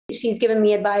She's given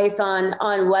me advice on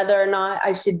whether or not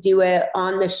I should do it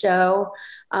on the show,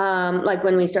 like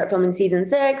when we start filming season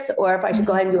 6, or if I should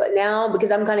go ahead and do it now,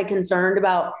 because I'm kind of concerned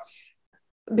about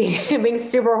being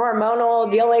super hormonal,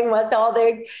 dealing with all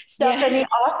the stuff in the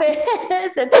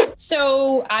office.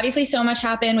 So obviously so much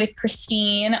happened with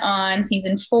Christine on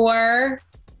season 4.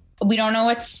 We don't know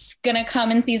what's going to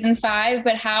come in season 5,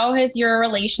 but how has your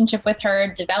relationship with her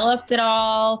developed at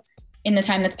all in the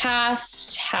time that's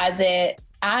passed? Has it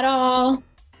at all?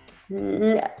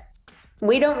 No,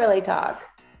 we don't really talk.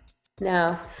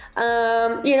 No.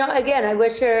 Again, I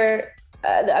wish her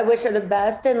the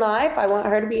best in life. I want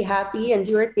her to be happy and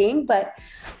do her thing. But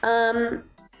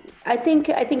I think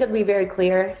it'll be very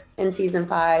clear in season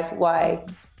 5 why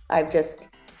I've just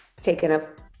taken a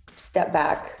step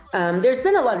back. There's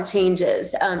been a lot of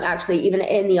changes, actually, even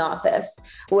in the office,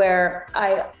 where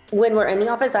when we're in the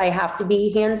office, I have to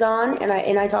be hands-on and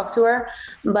I talk to her,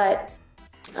 but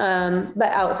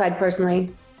outside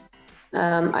personally,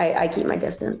 I keep my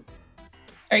distance.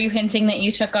 Are you hinting that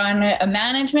you took on a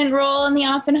management role in the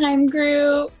Oppenheim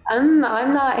group? I'm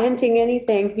not hinting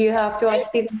anything. You have to watch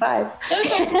season 5. Okay.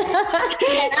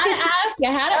 I had to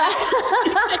ask.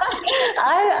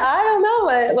 I don't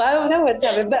know what's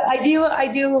happening, but I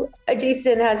do.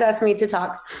 Jason has asked me to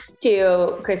talk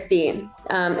to Christine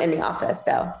in the office,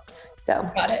 though.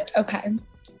 So got it. Okay.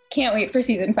 Can't wait for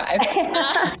season 5.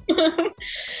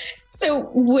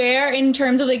 So where, in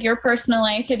terms of like your personal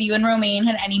life, have you and Romain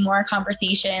had any more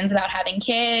conversations about having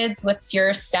kids? What's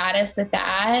your status with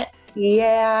that?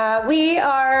 Yeah, we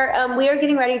are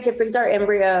getting ready to freeze our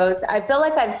embryos. I feel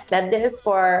like I've said this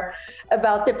for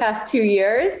about the past 2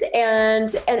 years,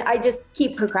 and I just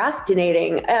keep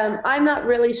procrastinating. I'm not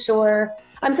really sure.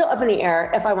 I'm still up in the air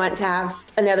if I want to have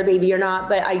another baby or not,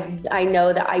 but I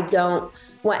know that I don't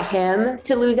want him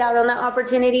to lose out on that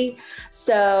opportunity.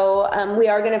 So we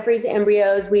are going to freeze the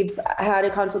embryos. We've had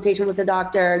a consultation with the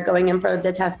doctor going in for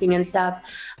the testing and stuff.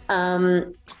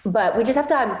 But we just have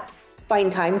to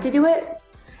find time to do it,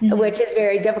 which is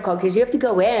very difficult because you have to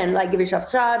go in, like give yourself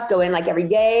shots, go in like every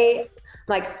day.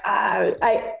 And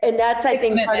that's, I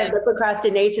think, part of the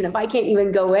procrastination. If I can't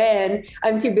even go in,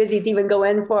 I'm too busy to even go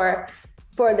in for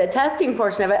the testing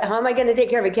portion of it. How am I going to take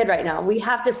care of a kid right now? We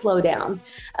have to slow down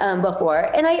before.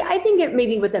 And I think it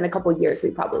maybe within a couple of years, we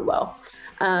probably will.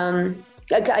 I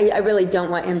really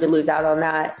don't want him to lose out on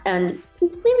that. And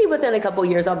maybe within a couple of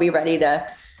years, I'll be ready to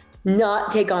not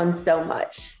take on so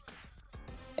much.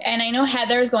 And I know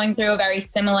Heather's going through a very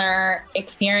similar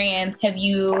experience. Have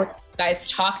you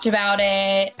guys talked about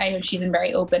it? I know she's been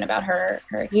very open about her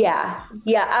experience.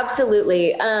 Yeah,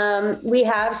 absolutely. We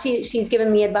have. She's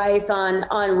given me advice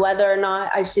on whether or not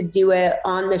I should do it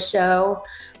on the show,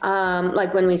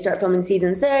 like when we start filming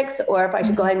season 6, or if I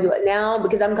should go ahead and do it now,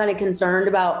 because I'm kind of concerned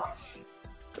about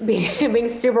being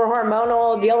super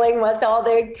hormonal, dealing with all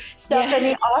the stuff in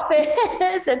the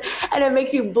office, and it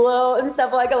makes you blow and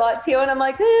stuff like a lot too. And I'm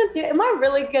like, am I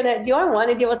really do I want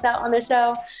to deal with that on the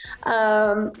show?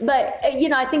 But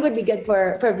I think it would be good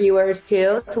for viewers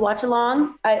too, to watch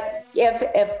along.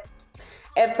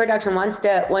 If production wants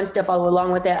to follow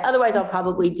along with it. Otherwise, I'll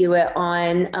probably do it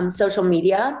on social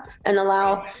media and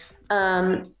allow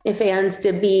fans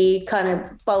to be kind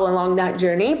of follow along that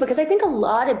journey, because I think a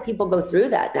lot of people go through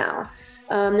that now.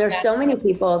 There's so many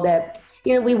people that,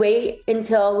 we wait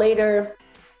until later,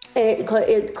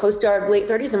 close to our late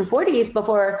 30s and 40s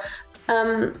before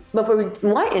we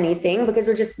want anything, because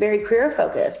we're just very career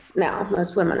focused now.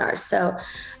 Most women are. So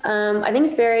I think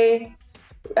it's very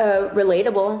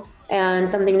relatable and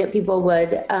something that people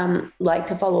would like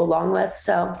to follow along with.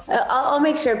 So I'll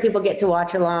make sure people get to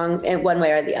watch along in one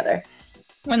way or the other.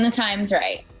 When the time's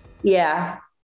right. Yeah.